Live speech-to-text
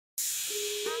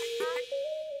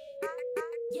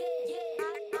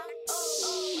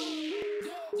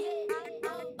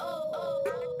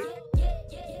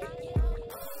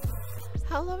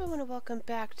Hello everyone and welcome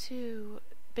back to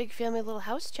Big Family Little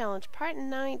House Challenge Part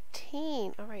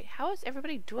 19. Alright, how is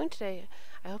everybody doing today?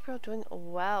 I hope you're all doing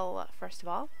well, first of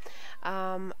all.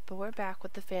 But we're back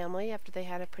with the family after they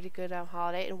had a pretty good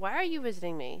holiday. And why are you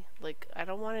visiting me? Like, I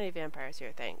don't want any vampires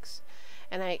here, thanks.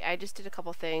 And I just did a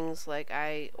couple things, like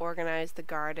I organized the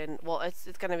garden. Well, it's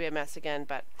gonna be a mess again,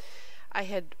 but I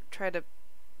had tried to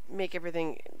make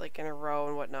everything like in a row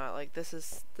and whatnot. Like this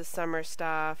is the summer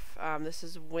stuff. This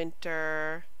is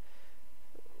winter.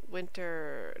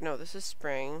 No, this is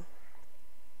spring.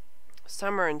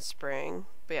 Summer and spring.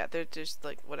 But yeah, they're just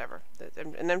like whatever.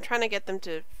 And I'm trying to get them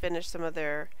to finish some of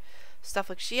their stuff.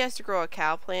 Like she has to grow a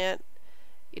cow plant,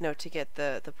 you know, to get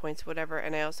the points, whatever.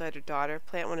 And I also had her daughter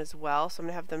plant one as well. So I'm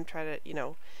gonna have them try to, you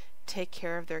know, take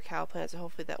care of their cow plants, and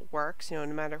hopefully that works, you know,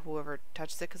 no matter whoever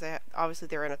touches it, because obviously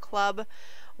they're in a club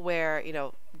where, you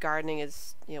know, gardening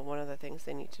is, you know, one of the things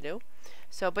they need to do.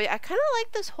 So, but I kind of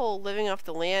like this whole living off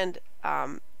the land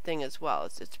thing as well.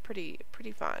 It's pretty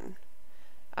fun.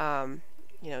 You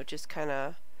know, just kind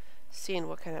of seeing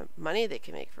what kind of money they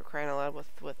can make, for crying out loud,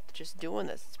 with just doing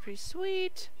this. It's pretty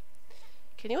sweet.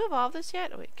 Can you evolve this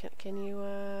yet? Oh, wait, can you?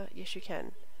 Yes, you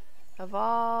can.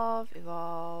 Evolve.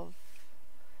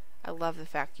 I love the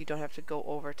fact you don't have to go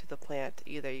over to the plant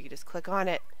either. You can just click on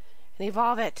it and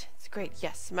evolve it. It's great.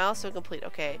 Yes, milestone complete.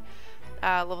 Okay.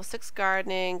 Level 6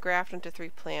 gardening, graft into 3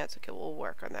 plants. Okay, we'll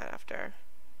work on that after.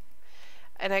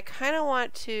 And I kind of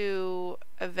want to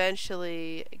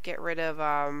eventually get rid of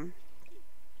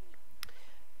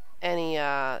any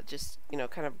just, you know,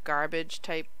 kind of garbage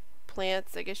type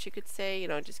plants, I guess you could say. You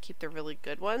know, just keep the really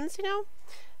good ones, you know.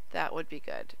 That would be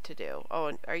good to do. Oh,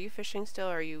 and are you fishing still,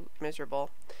 or are you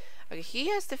miserable? Okay, he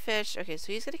has to fish. Okay,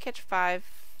 so he's going to catch 5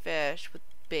 fish with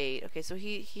bait. Okay, so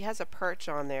he has a perch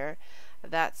on there.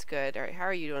 That's good. Alright, how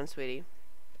are you doing, sweetie?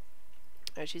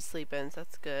 Alright, she's sleeping, so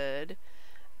that's good.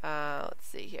 Let's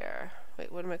see here.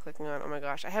 Wait, what am I clicking on? Oh my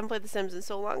gosh, I haven't played The Sims in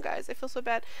so long, guys. I feel so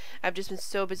bad. I've just been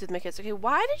so busy with my kids. Okay,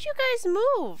 why did you guys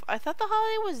move? I thought the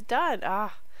holiday was done.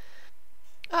 Oh,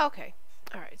 okay.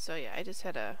 Alright, so yeah, I just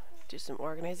had to do some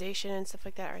organization and stuff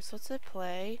like that. Alright, so let's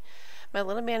play. My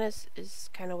little man is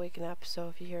kind of waking up, so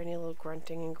if you hear any little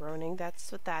grunting and groaning, that's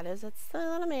what that is. That's the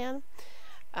little man.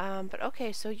 But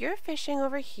okay, so you're fishing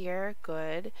over here.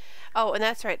 Good. Oh, and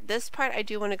that's right. This part I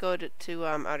do want to go to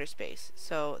outer space.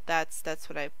 So that's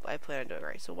what I plan on doing.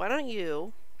 Right. So why don't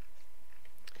you?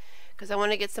 Because I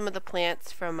want to get some of the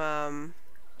plants from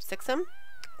Sixum.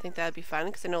 I think that would be fun,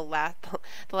 because I know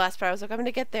the last part I was like, I'm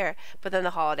gonna get there, but then the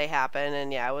holiday happened,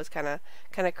 and yeah, it was kind of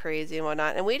crazy and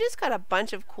whatnot. And we just got a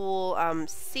bunch of cool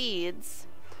seeds,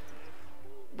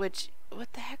 which,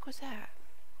 what the heck was that?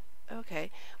 Okay,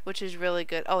 which is really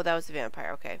good. Oh, that was the vampire.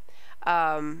 Okay.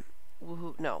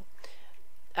 Woohoo! No.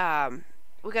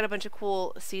 We got a bunch of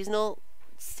cool seasonal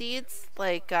seeds.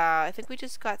 Like I think we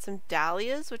just got some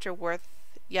dahlias, which are worth,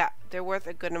 yeah, they're worth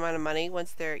a good amount of money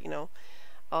once they're, you know,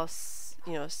 all,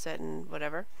 you know, set and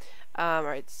whatever.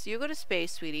 Alright, so you go to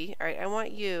space, sweetie. Alright, I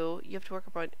want you have to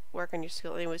work on your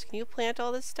skill. Anyways, can you plant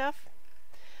all this stuff?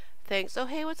 Thanks. Oh,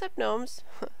 hey, what's up, gnomes?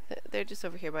 They're just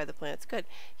over here by the plants. Good.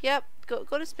 Yep, go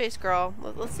to space, girl.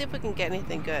 Let's see if we can get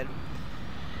anything good.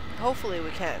 Hopefully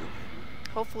we can.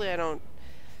 Hopefully I don't...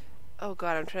 Oh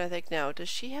god, I'm trying to think now. Does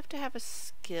she have to have a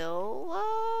skill?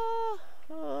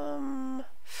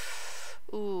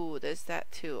 Ooh, there's that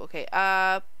too. Okay,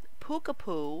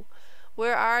 Pookapoo,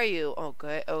 where are you? Oh,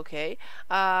 good. Okay.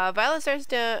 Violet stares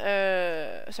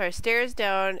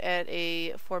down at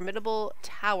a formidable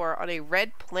tower on a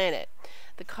red planet.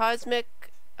 The cosmic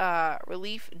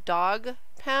relief dog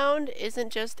pound isn't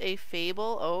just a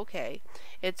fable. Oh, okay,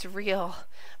 it's real.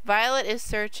 Violet is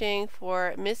searching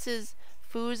for Mrs.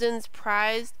 Fusen's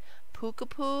prized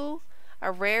Pookapoo,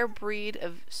 a rare breed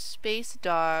of space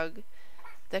dog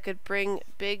that could bring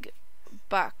big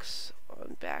bucks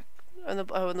on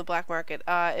the black market.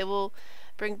 It will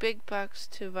bring big bucks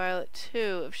to Violet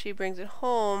too if she brings it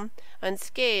home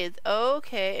unscathed.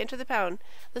 Okay, enter the pound.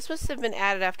 This must have been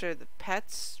added after the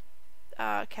pets,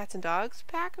 cats and dogs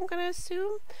pack, I'm gonna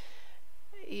assume.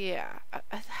 Yeah,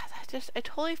 I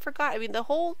totally forgot. I mean, the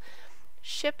whole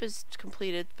ship is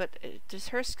completed, but does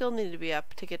her skill need to be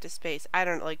up to get to space? I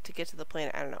don't, like, to get to the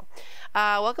planet. I don't know.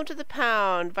 Welcome to the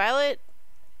pound. Violet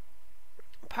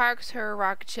parks her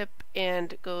rocket ship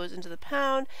and goes into the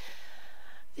pound.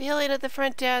 The alien at the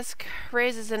front desk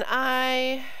raises an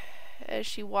eye as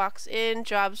she walks in.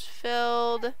 Jobs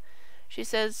filled. She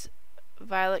says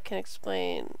Violet can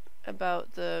explain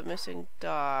about the missing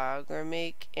dog or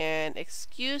make an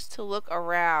excuse to look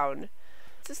around.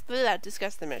 Just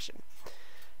discuss the mission.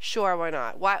 Sure, why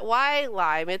not? Why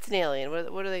lie? I mean, it's an alien.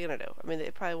 What are they gonna do? I mean, they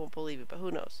probably won't believe it, but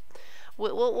who knows?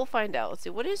 We'll find out. Let's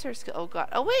see. What is her skill? Oh God.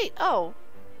 Oh wait. Oh,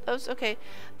 that was okay.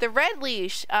 The red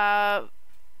leash. Violet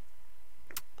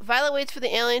waits for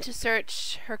the alien to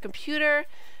search her computer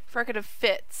for a record of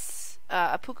fits.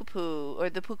 A Pukapoo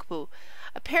or the Pukapoo.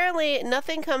 Apparently,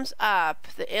 nothing comes up.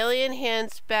 The alien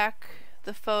hands back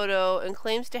the photo and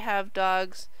claims to have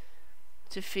dogs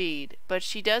to feed, but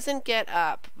she doesn't get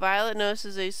up. Violet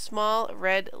notices a small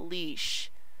red leash,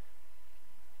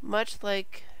 much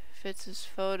like Fitz's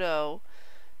photo,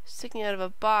 sticking out of a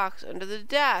box under the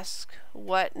desk.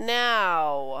 What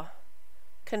now?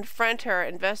 Confront her.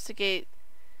 Investigate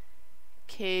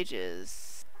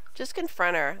cages. Just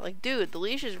confront her. Like, dude, the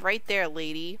leash is right there,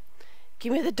 lady.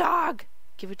 Give me the dog.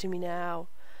 Give it to me now.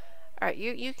 Alright,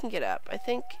 you can get up. I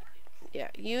think, yeah,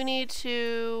 you need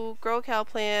to grow a cow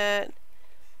plant.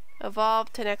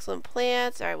 Evolve 10 excellent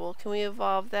plants. Alright, well, can we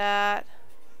evolve that?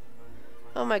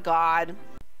 Oh my god.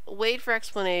 Wait for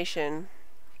explanation.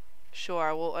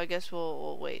 Sure, well, I guess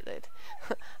we'll wait.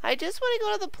 I just want to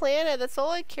go to the planet. That's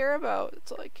all I care about.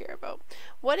 That's all I care about.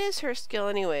 What is her skill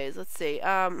anyways? Let's see.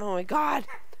 Oh my god.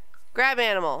 Grab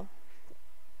animal.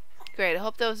 Great, I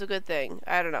hope that was a good thing.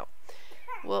 I don't know.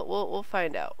 We'll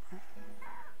find out.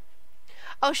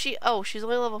 Oh, she's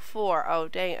only level 4. Oh,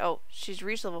 dang. Oh, she's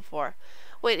reached level 4.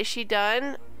 Wait, is she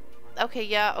done? Okay,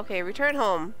 yeah, okay, return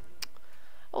home.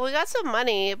 Well, we got some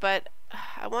money, but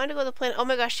I wanted to go to the planet. Oh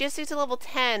my gosh, she has to get to level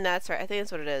 10. That's right, I think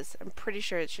that's what it is. I'm pretty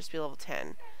sure it's just be level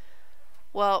 10.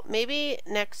 Well, maybe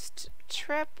next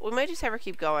trip, we might just have her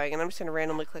keep going, and I'm just going to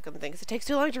randomly click on things. It takes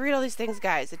too long to read all these things,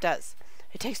 guys. It does.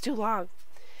 It takes too long.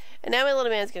 And now my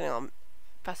little man's getting all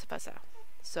pasa.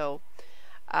 So,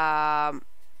 I'll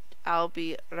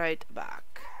be right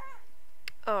back.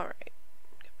 Alright.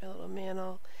 My little man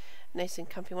all nice and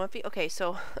comfy wumpy. Okay,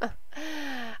 so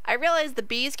I realize the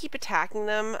bees keep attacking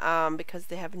them because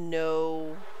they have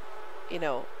no, you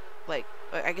know, like,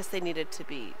 I guess they needed to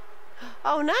be.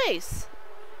 Oh, nice!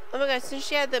 Oh my gosh, since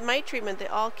she had the mite treatment, they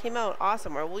all came out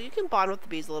awesome. Well, you can bond with the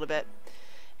bees a little bit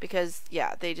because,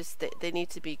 yeah, they need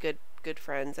to be good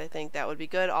friends. I think that would be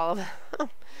good. All of them.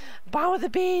 Bond with the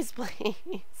bees,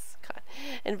 please. God.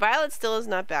 And Violet still is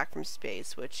not back from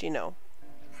space, which, you know,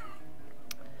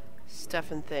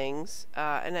 stuff and things.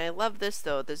 And I love this,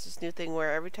 though. There's this new thing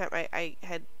where every time I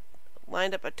had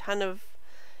lined up a ton of,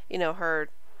 you know, her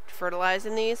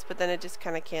fertilizing these, but then it just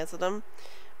kind of canceled them,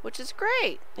 which is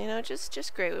great. You know,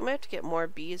 just great. We might have to get more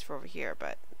bees for over here,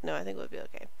 but no, I think we'll be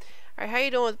okay. All right, how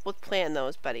you doing with planting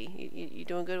those, buddy? You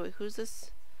doing good? Who's this?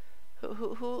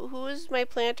 Who is my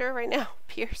planter right now?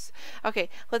 Pierce. Okay,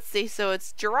 let's see. So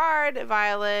it's Gerard,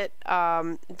 Violet,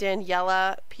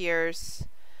 Daniela, Pierce,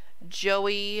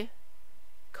 Joey,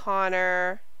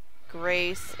 Connor,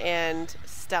 Grace, and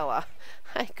Stella.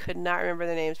 I could not remember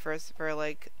the names for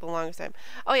like the longest time.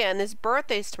 Oh yeah, and this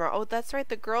birthday's tomorrow. Oh, that's right.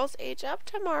 The girls age up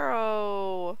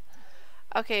tomorrow.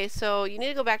 Okay, so you need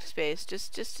to go back to space.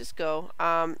 Just go.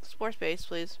 Explore space,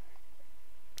 please.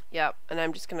 Yep, and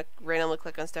I'm just gonna randomly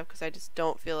click on stuff because I just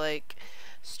don't feel like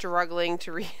struggling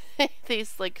to read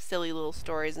these like silly little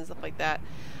stories and stuff like that.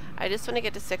 I just want to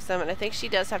get to 6 of them, and I think she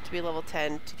does have to be level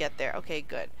 10 to get there. Okay,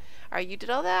 good. Alright, you did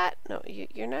all that? No,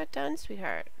 you're not done,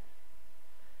 sweetheart.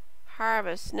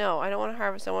 Harvest. No, I don't want to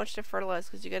harvest. I want you to fertilize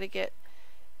because you gotta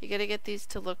get these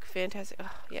to look fantastic.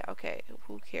 Oh, yeah, okay.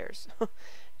 Who cares?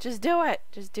 Just do it.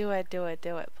 Just do it,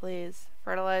 please.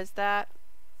 Fertilize that.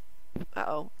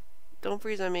 Uh-oh. Don't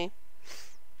freeze on me.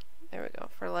 There we go.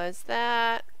 Fertilize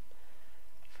that.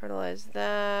 Fertilize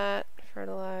that.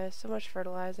 Fertilize. So much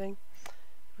fertilizing.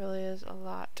 Really is a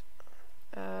lot.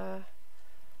 Let's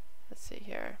see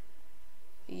here.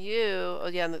 Oh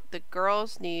yeah, the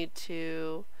girls need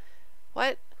to.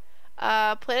 What?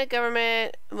 Planet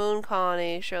government, moon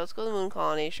colony. Sure, let's go to the moon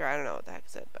colony. Sure, I don't know what the heck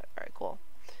is it, but alright, cool.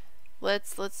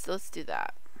 Let's do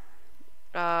that.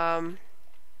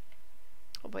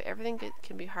 Oh boy, everything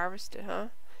can be harvested, huh?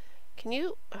 Can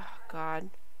you? Oh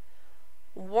God.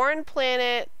 Warn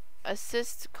planet,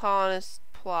 assist colonist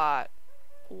plot.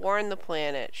 Warn the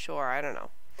planet. Sure, I don't know.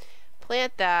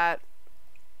 Plant that,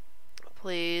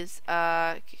 please.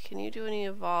 Can you do any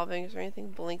evolving? Is there anything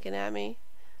blinking at me?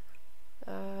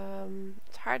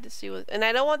 It's hard to see what, and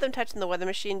I don't want them touching the weather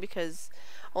machine because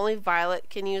only Violet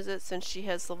can use it since she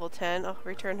has level 10. Oh,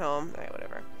 return home. Alright,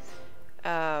 whatever.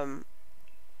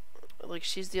 Like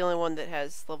she's the only one that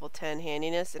has level 10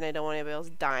 handiness, and I don't want anybody else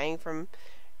dying from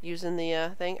using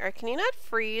the thing. Alright, can you not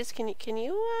freeze? Can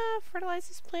you fertilize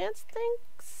these plants?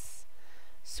 Thanks.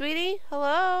 Sweetie,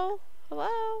 hello?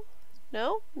 Hello?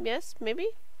 No? Yes? Maybe?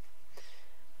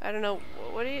 I don't know.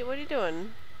 What are you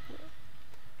doing?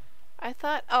 I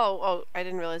thought, oh, I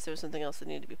didn't realize there was something else that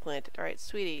needed to be planted. All right,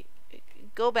 sweetie,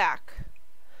 go back.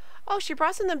 Oh, she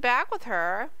brought something back with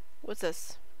her. What's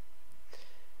this?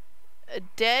 A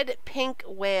dead pink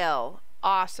whale.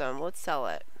 Awesome. Let's sell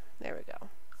it. There we go.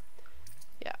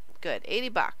 Yeah, good. 80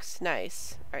 bucks.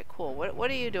 Nice. All right, cool. What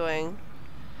are you doing?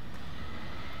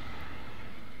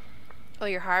 Oh,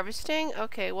 you're harvesting?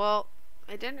 Okay, well,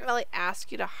 I didn't really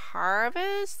ask you to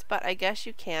harvest, but I guess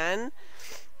you can.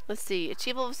 Let's see.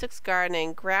 Achieve level 6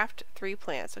 gardening. Graft 3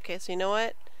 plants. Okay, so you know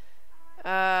what?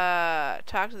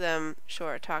 Talk to them.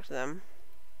 Sure, talk to them.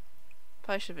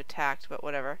 Probably should have attacked, but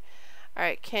whatever.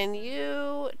 Alright, can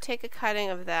you take a cutting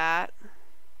of that?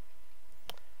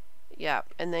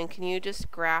 Yep, and then can you just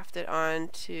graft it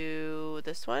onto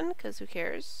this one? Because who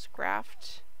cares?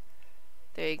 Graft.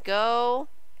 There you go.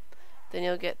 Then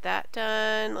you'll get that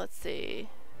done. Let's see.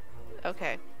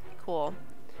 Okay, cool.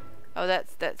 Oh,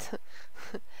 that's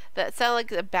that sounded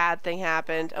like a bad thing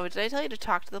happened. Oh, did I tell you to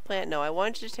talk to the plant? No, I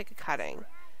wanted you to take a cutting.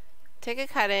 Take a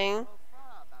cutting.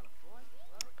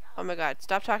 Oh my god,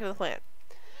 stop talking to the plant.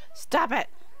 Stop it!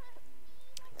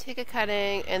 Take a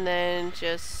cutting and then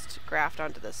just graft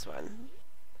onto this one.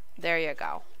 There you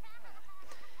go.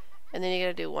 And then you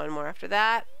gotta do one more after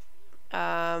that.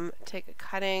 Take a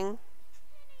cutting.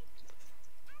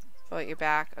 Oh, you're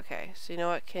back. Okay, so you know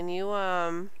what? Can you,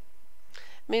 I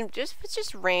mean, if it's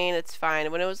just rain, it's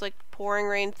fine. When it was like pouring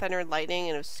rain, thunder, and lightning,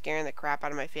 and it was scaring the crap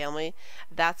out of my family,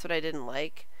 that's what I didn't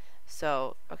like.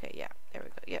 So, okay, yeah, there we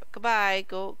go. Yeah, goodbye.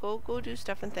 Go do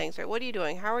stuff and things. Right, what are you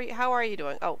doing? How are you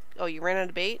doing? Oh, you ran out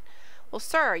of bait? Well,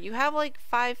 sir, you have like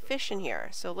 5 fish in here.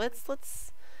 So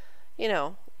let's, you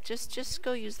know, just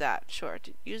go use that. Sure,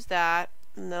 use that,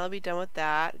 and then I'll be done with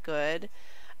that. Good.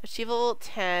 Achieve level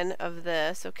 10 of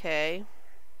this. Okay.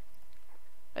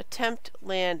 Attempt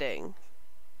landing.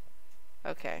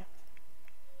 Okay.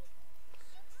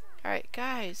 Alright,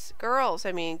 guys. Girls,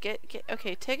 I mean,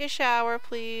 okay, take a shower,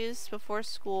 please, before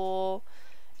school.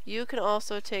 You can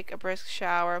also take a brisk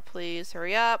shower, please.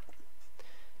 Hurry up.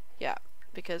 Yeah,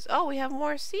 because, oh, we have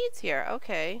more seeds here.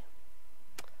 Okay.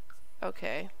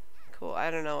 Okay. Cool.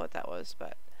 I don't know what that was,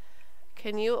 but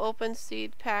can you open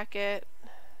seed packet?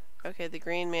 Okay, the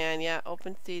green man. Yeah,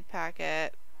 open seed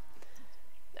packet.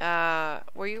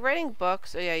 Were you writing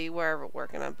books? Oh yeah, you were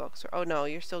working on books. Oh no,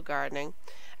 you're still gardening.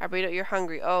 Arbudo, you're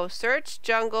hungry. Oh, search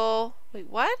jungle. Wait,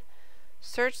 what?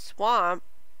 Search swamp.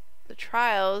 The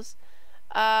trials.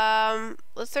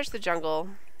 Let's search the jungle.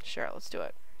 Sure, let's do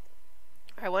it.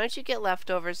 Alright, why don't you get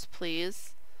leftovers,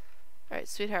 please? Alright,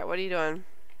 sweetheart, what are you doing?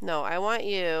 No, I want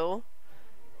you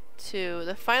to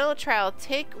the final trial.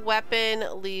 Take weapon,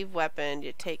 leave weapon.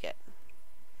 You take it.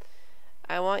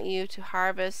 I want you to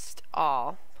harvest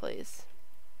all, please.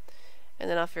 And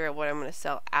then I'll figure out what I'm going to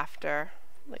sell after,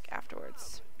 like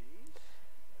afterwards.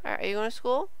 Alright, are you going to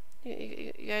school?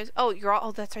 You guys? Oh, you're all,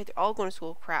 oh, that's right, they're all going to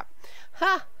school. Crap.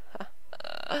 Ha!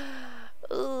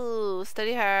 Ooh,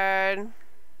 study hard.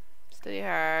 Study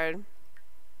hard.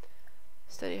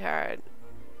 Study hard.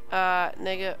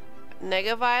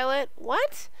 Nega Violet?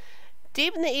 What?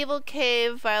 Deep in the evil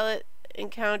cave, Violet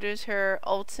encounters her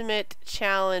ultimate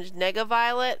challenge. Nega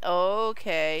Violet?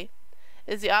 Okay.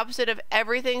 Is the opposite of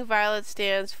everything Violet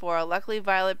stands for. Luckily,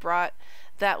 Violet brought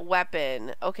that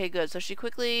weapon. Okay, good. So she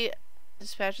quickly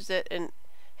dispatches it and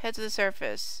heads to the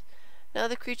surface. Now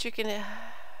the creature can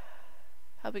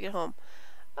help you get home.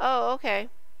 Oh, okay.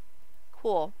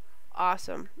 Cool.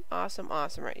 Awesome. Awesome,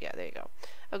 awesome. Right, yeah, there you go.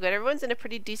 Oh, good. Everyone's in a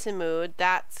pretty decent mood.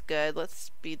 That's good. Let's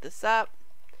speed this up.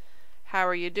 How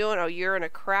are you doing? Oh, you're in a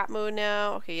crap mood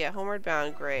now? Okay, yeah, homeward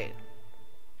bound. Great.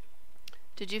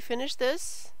 Did you finish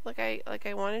this like I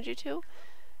wanted you to?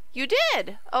 You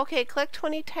did! Okay, collect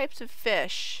 20 types of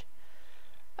fish.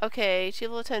 Okay, achieve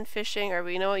level 10 fishing. Or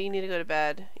you know what? You need to go to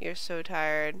bed. You're so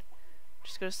tired.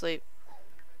 Just go to sleep.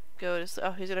 Go to sleep.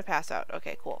 Oh, he's gonna pass out.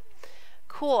 Okay, cool.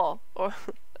 Cool. Or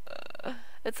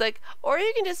it's like, or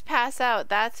you can just pass out.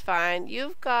 That's fine.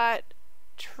 You've got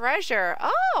treasure.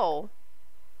 Oh!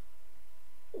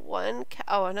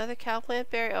 Another cow plant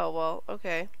berry? Oh, well,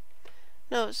 okay.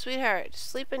 No, sweetheart, just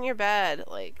sleep in your bed.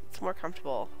 Like, it's more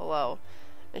comfortable. Hello.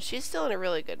 And she's still in a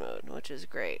really good mood, which is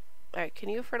great. Alright, can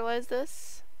you fertilize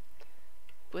this?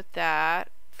 With that.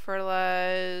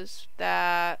 Fertilize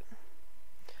that.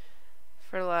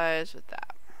 Fertilize with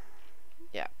that.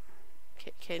 Yeah.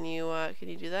 Can you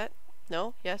do that?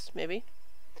 No? Yes? Maybe?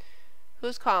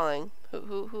 Who's calling?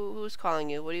 Who's calling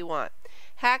you? What do you want?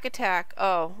 Hack attack.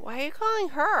 Oh, why are you calling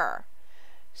her?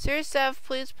 Serious stuff,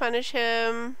 please punish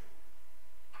him.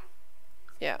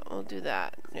 Yeah, we'll do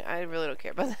that. Yeah, I really don't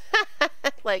care about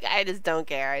that. Like, I just don't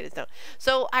care. I just don't.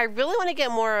 So, I really want to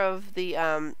get more of the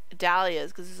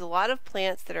dahlias, because there's a lot of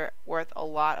plants that are worth a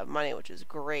lot of money, which is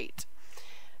great.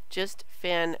 Just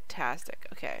fantastic.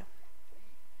 Okay.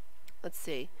 Let's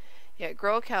see. Yeah,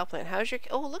 grow a cow plant. How's your...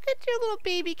 Oh, look at your little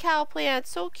baby cow plant.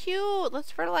 So cute.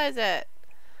 Let's fertilize it.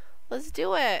 Let's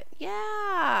do it.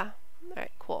 Yeah.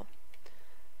 Alright, cool.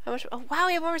 How much... Oh, wow,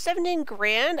 we have over 17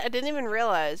 grand? I didn't even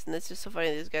realize. And it's just so funny.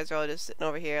 These guys are all just sitting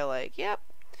over here like, yep.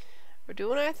 We're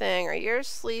doing our thing. Our ears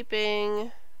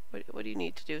sleeping. What do you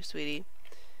need to do, sweetie?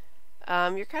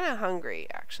 You're kind of hungry,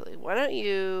 actually. Why don't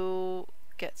you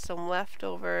get some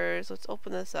leftovers? Let's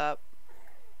open this up.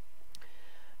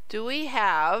 Do we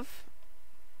have...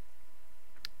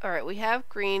 Alright, we have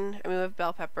green... I mean, we have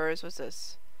bell peppers. What's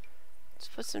this? Let's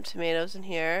put some tomatoes in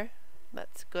here.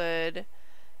 That's good.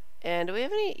 And do we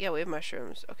have any... Yeah, we have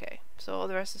mushrooms. Okay. So all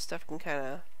the rest of the stuff can kind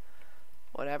of...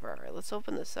 Whatever. Alright, let's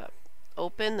open this up.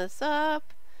 Open this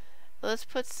up. Let's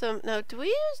put some... No, do they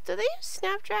use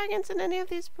snapdragons in any of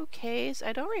these bouquets?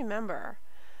 I don't remember.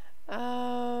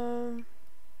 Let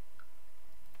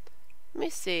me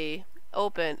see.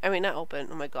 Open. I mean, not open.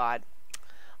 Oh my god.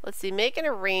 Let's see. Make an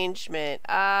arrangement.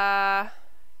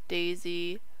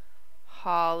 Daisy.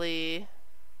 Holly.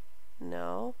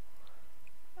 No.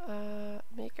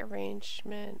 Make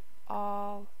arrangement.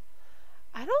 All.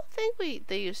 I don't think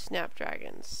they use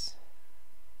snapdragons.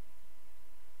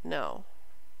 No.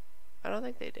 I don't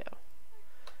think they do.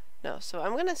 No, so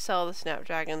I'm gonna sell the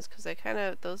snapdragons because they kind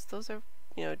of those are,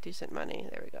 you know, decent money.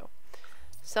 There we go.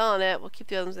 Selling it. We'll keep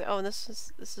the other ones there. Oh, and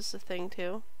this is a thing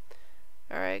too.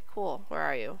 All right, cool. Where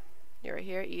are you? You're right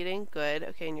here eating. Good.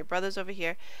 Okay, and your brother's over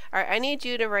here. All right, I need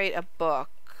you to write a book,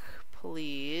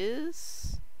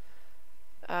 please.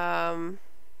 Oh,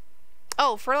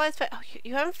 fertilized. Oh,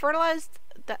 you haven't fertilized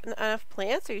enough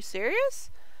plants? Are you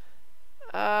serious?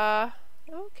 Okay.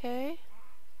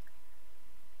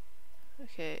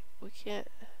 Okay, we can't...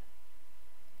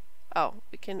 Oh,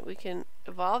 we can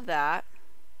evolve that.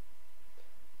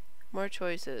 More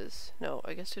choices. No,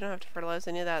 I guess we don't have to fertilize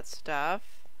any of that stuff.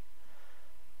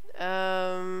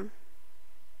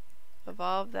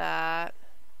 Evolve that.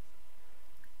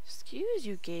 Excuse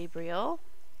you, Gabriel.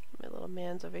 My little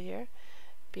man's over here.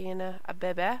 Being a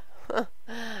bebe.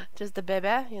 Just a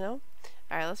bebe, you know.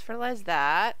 Alright, let's fertilize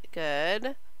that.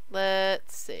 Good.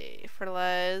 Let's see.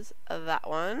 Fertilize that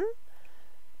one.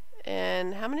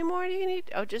 And how many more do you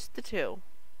need? Oh, just the 2.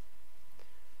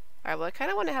 Alright, well I kind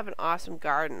of want to have an awesome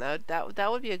garden. That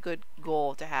would be a good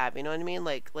goal to have, you know what I mean?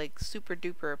 Like super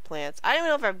duper plants. I don't even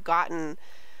know if I've gotten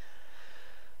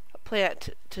a plant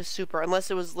to super, unless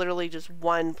it was literally just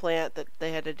one plant that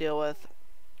they had to deal with.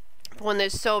 But when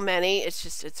there's so many,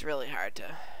 it's really hard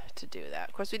to do that.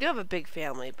 Of course, we do have a big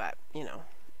family, but, you know.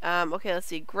 Okay, let's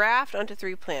see. Graft onto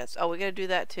 3 plants. Oh, we gotta do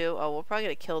that too. Oh, we're probably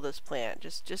gonna kill this plant.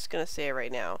 Just gonna say it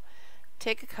right now.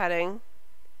 Take a cutting.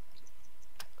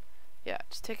 Yeah,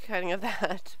 just take a cutting of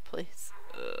that, please.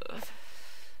 Ugh.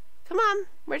 Come on,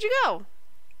 where'd you go?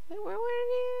 Where did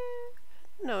you...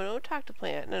 No, talk to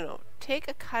plant. No. Take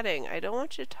a cutting. I don't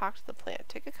want you to talk to the plant.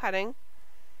 Take a cutting.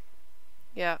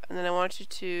 Yeah, and then I want you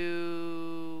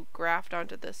to graft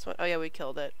onto this one. Oh yeah, we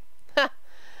killed it.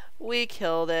 We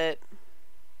killed it.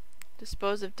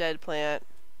 Dispose of dead plant.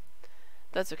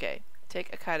 That's okay.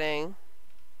 Take a cutting.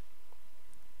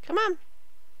 Come on.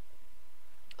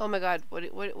 Oh my god, what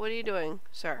are you doing,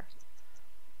 sir?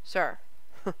 Sir.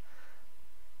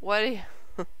 What are you...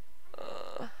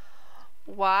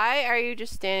 Why are you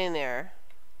just standing there?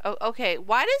 Oh, okay.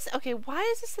 Why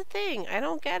is this a thing? I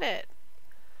don't get it.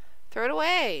 Throw it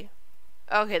away.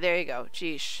 Okay, there you go.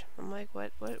 Jeesh. I'm like,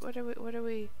 what are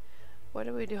we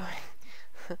doing?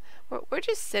 we're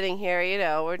just sitting here, you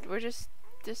know. We're just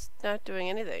not doing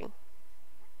anything.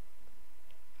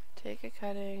 Take a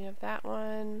cutting of that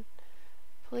one,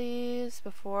 please,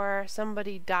 before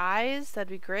somebody dies. That'd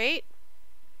be great.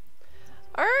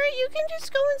 Or you can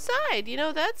just go inside. You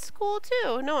know, that's cool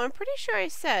too. No, I'm pretty sure I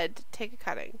said to take a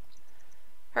cutting.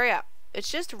 Hurry up. It's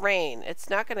just rain. It's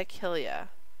not gonna kill you.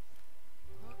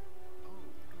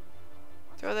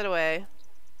 Throw that away.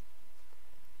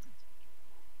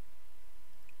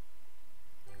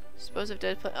 Dispose of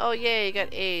dead plant. Oh yay, you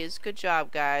got A's. Good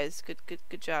job, guys.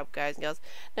 Good job, guys and gals.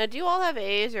 Now, do you all have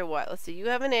A's or what? Let's see. You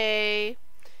have an A.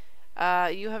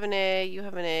 You have an A. You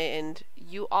have an A, and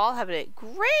you all have an A.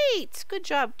 Great. Good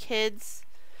job, kids.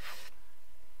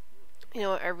 You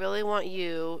know what? I really want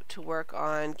you to work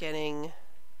on getting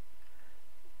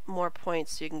more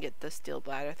points so you can get the steel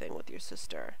bladder thing with your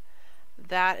sister.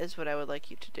 That is what I would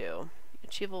like you to do.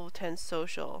 Achieve level 10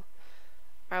 social.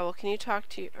 Alright, well, can you talk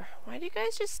to you? Why do you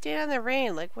guys just stand in the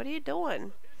rain? Like, what are you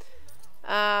doing?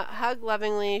 Hug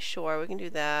lovingly. Sure, we can do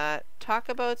that. Talk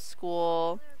about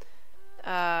school.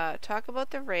 Talk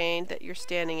about the rain that you're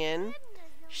standing in.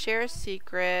 Share a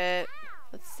secret.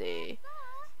 Let's see.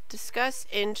 Discuss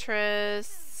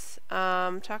interests.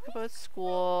 Talk about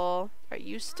school. Alright,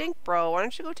 you stink, bro. Why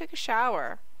don't you go take a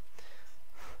shower?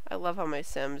 I love how my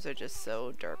Sims are just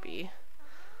so derpy.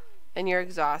 And you're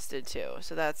exhausted too,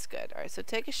 so that's good. Alright, so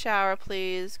take a shower,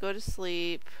 please. Go to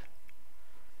sleep.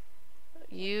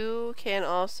 You can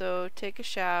also take a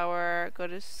shower, go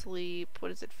to sleep.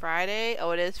 What is it, Friday?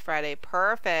 Oh, it is Friday.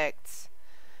 Perfect.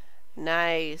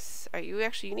 Nice. Are you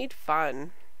need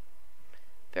fun.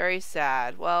 Very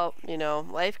sad. Well, you know,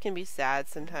 life can be sad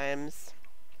sometimes.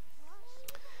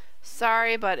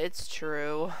 Sorry, but it's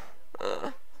true.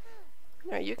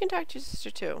 Alright, you can talk to your sister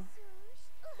too.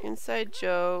 Inside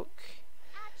joke.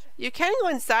 You can go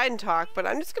inside and talk, but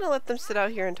I'm just gonna let them sit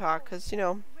out here and talk because, you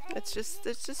know, it's just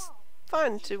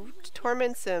fun to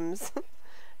torment Sims. It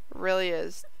really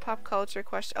is. Pop culture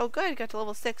question. Oh, good. Got to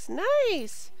level 6.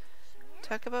 Nice.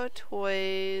 Talk about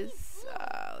toys.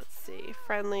 Let's see.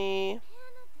 Friendly.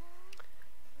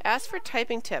 Ask for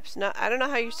typing tips. Now, I don't know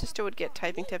how your sister would get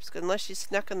typing tips unless she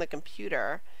snuck on the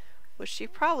computer, which she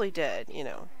probably did, you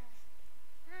know.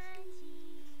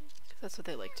 That's what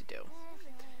they like to do.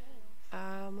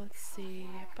 Let's see.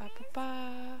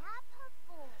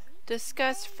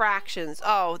 Discuss fractions.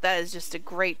 Oh, that is just a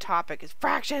great topic. Is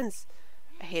fractions.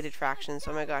 I hated fractions.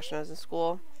 Oh my gosh, when I was in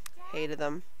school, hated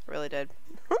them. Really did.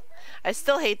 I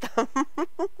still hate them.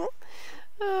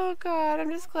 Oh God,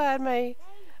 I'm just glad my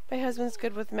husband's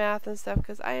good with math and stuff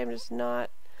because I am just not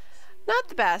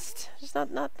the best. Just not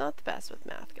the best with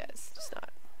math, guys. Just not.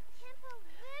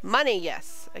 Money,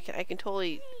 yes, I can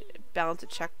totally balance a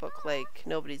checkbook like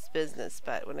nobody's business,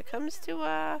 but when it comes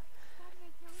to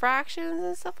fractions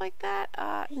and stuff like that,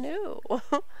 no.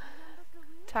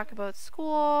 Talk about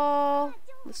school.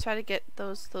 Let's try to get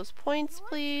those points,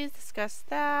 please. Discuss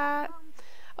that.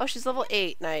 Oh, she's level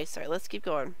 8. Nice. Alright, let's keep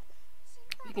going.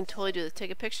 We can totally do this.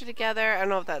 Take a picture together. I don't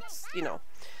know if that's, you know,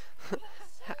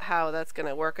 how that's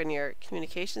gonna work on your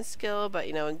communication skill, but,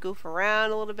 you know, and goof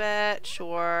around a little bit.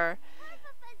 Sure.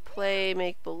 Play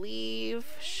make believe.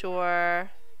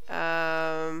 Sure.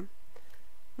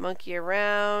 Monkey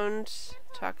around.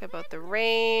 Talk about the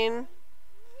rain.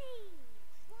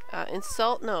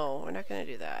 Insult? No, we're not going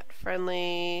to do that.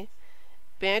 Friendly.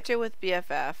 Banter with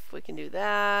BFF. We can do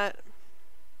that.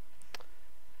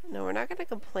 No, we're not going to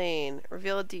complain.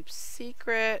 Reveal a deep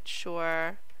secret.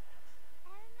 Sure.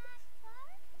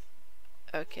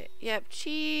 Okay. Yep,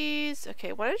 cheese.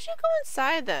 Okay, why don't you go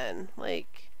inside then?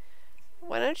 Like,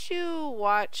 why don't you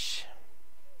watch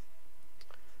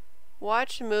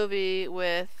a movie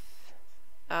with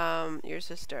your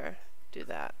sister? Do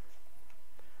that.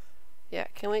 Yeah,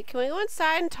 can we go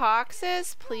inside and talk,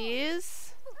 sis,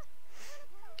 please?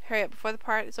 Hurry up before the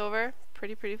part is over.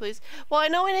 Pretty please. Well, I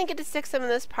know we didn't get to 6 them in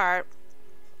this part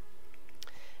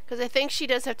because I think she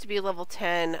does have to be level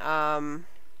 10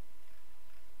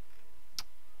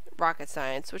 rocket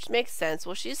science, which makes sense.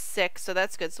 Well, she's 6, so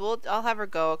that's good. So I'll have her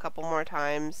go a couple more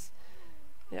times.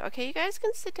 Yeah, okay, you guys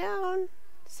can sit down.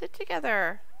 Sit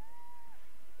together.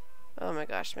 Oh my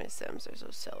gosh, my Sims are so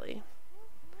silly.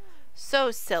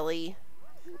 So silly.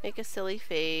 Make a silly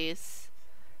face.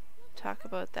 Talk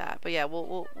about that. But yeah,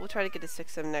 we'll try to get to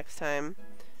 6 of them next time.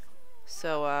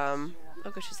 So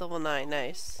okay, she's level 9.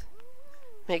 Nice.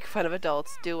 Make fun of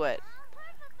adults. Do it.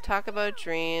 Talk about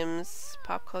dreams.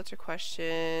 Pop culture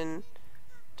question.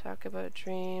 Talk about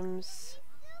dreams.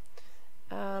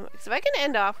 So if I can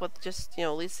end off with just, you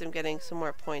know, at least them getting some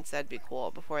more points, that'd be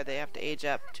cool before they have to age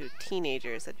up to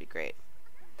teenagers. That'd be great.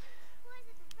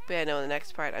 But yeah, no, in the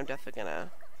next part, I'm definitely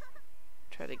gonna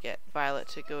try to get Violet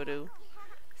to go to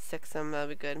 6 of them. That'll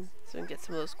be good. So we can get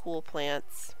some of those cool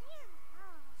plants.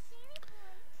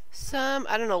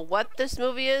 I don't know what this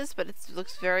movie is, but it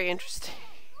looks very interesting.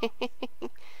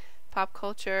 Pop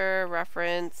culture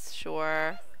reference,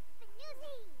 sure.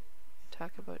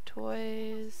 Talk about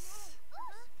toys.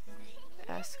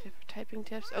 Ask for typing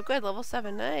tips. Oh, good, level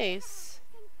 7, nice.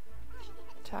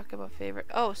 Talk about favorite.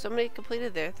 Oh, somebody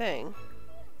completed their thing.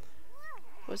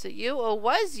 Was it you? Oh,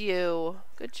 was you?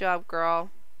 Good job,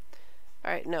 girl.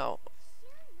 Alright, no.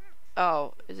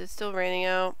 Oh, is it still raining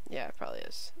out? Yeah, it probably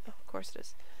is. Oh, of course it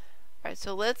is. Alright,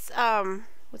 so let's,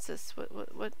 what's this?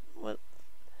 What?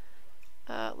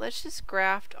 Let's just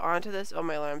graft onto this. Oh,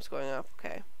 my alarm's going off.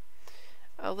 Okay.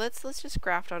 Let's just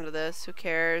graft onto this. Who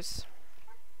cares?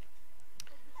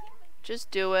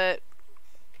 Just do it.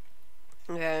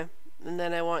 Okay. And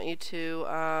then I want you to,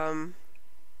 I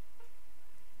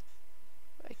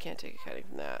can't take a cutting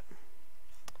from that.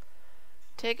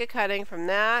 Take a cutting from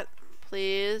that,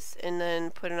 please, and then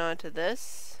put it onto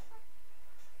this.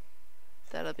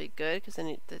 That'll be good, because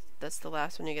then that's the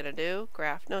last one you gotta do.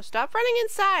 Graph. No, stop running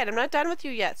inside. I'm not done with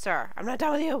you yet, sir. I'm not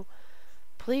done with you.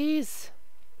 Please.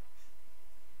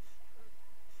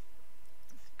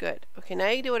 Good. Okay, now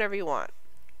you can do whatever you want.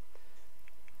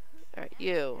 Alright,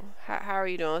 you. How are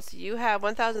you doing? So you have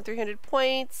 1,300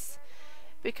 points.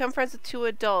 Become friends with 2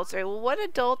 adults. Alright, well, what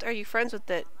adult are you friends with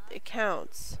that it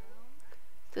counts?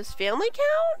 Does family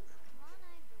count?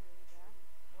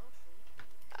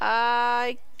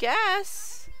 I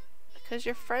guess. Because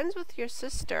you're friends with your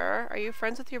sister. Are you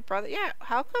friends with your brother? Yeah,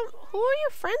 how come? Who are you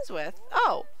friends with?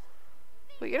 Oh.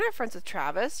 Well, you're not friends with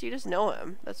Travis. You just know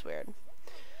him. That's weird.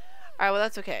 Alright, well,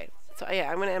 that's okay. So, yeah,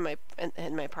 I'm going to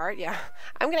end my part. Yeah.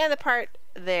 I'm going to end the part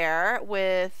there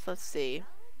with, let's see.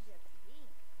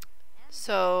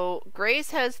 So,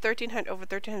 Grace has over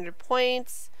 1,300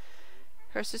 points.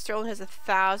 Her sister only has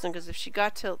 1,000, because if she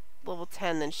got to level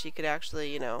 10, then she could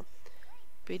actually, you know,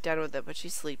 be done with it, but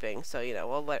she's sleeping, so you know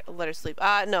we'll let her sleep.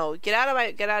 No, get out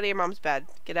of your mom's bed.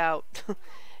 Get out.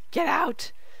 Get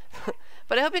out.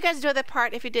 But I hope you guys enjoyed that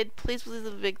part. If you did, please leave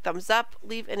a big thumbs up.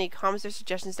 Leave any comments or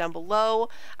suggestions down below.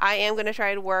 I am going to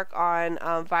try to work on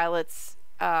Violet's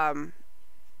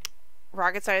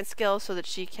rocket science skills so that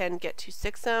she can get to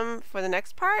 6'em for the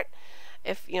next part.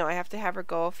 If you know I have to have her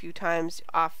go a few times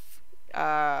off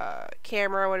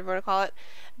camera, whatever you want to call it,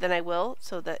 then I will,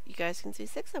 so that you guys can see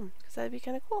 6'em, because that'd be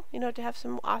kind of cool, you know, to have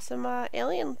some awesome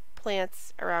alien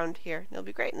plants around here. It'll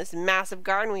be great in this massive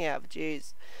garden we have.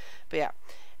 Jeez. But yeah,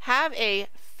 have a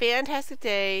fantastic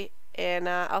day, and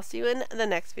I'll see you in the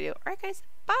next video. Alright guys,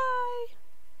 bye!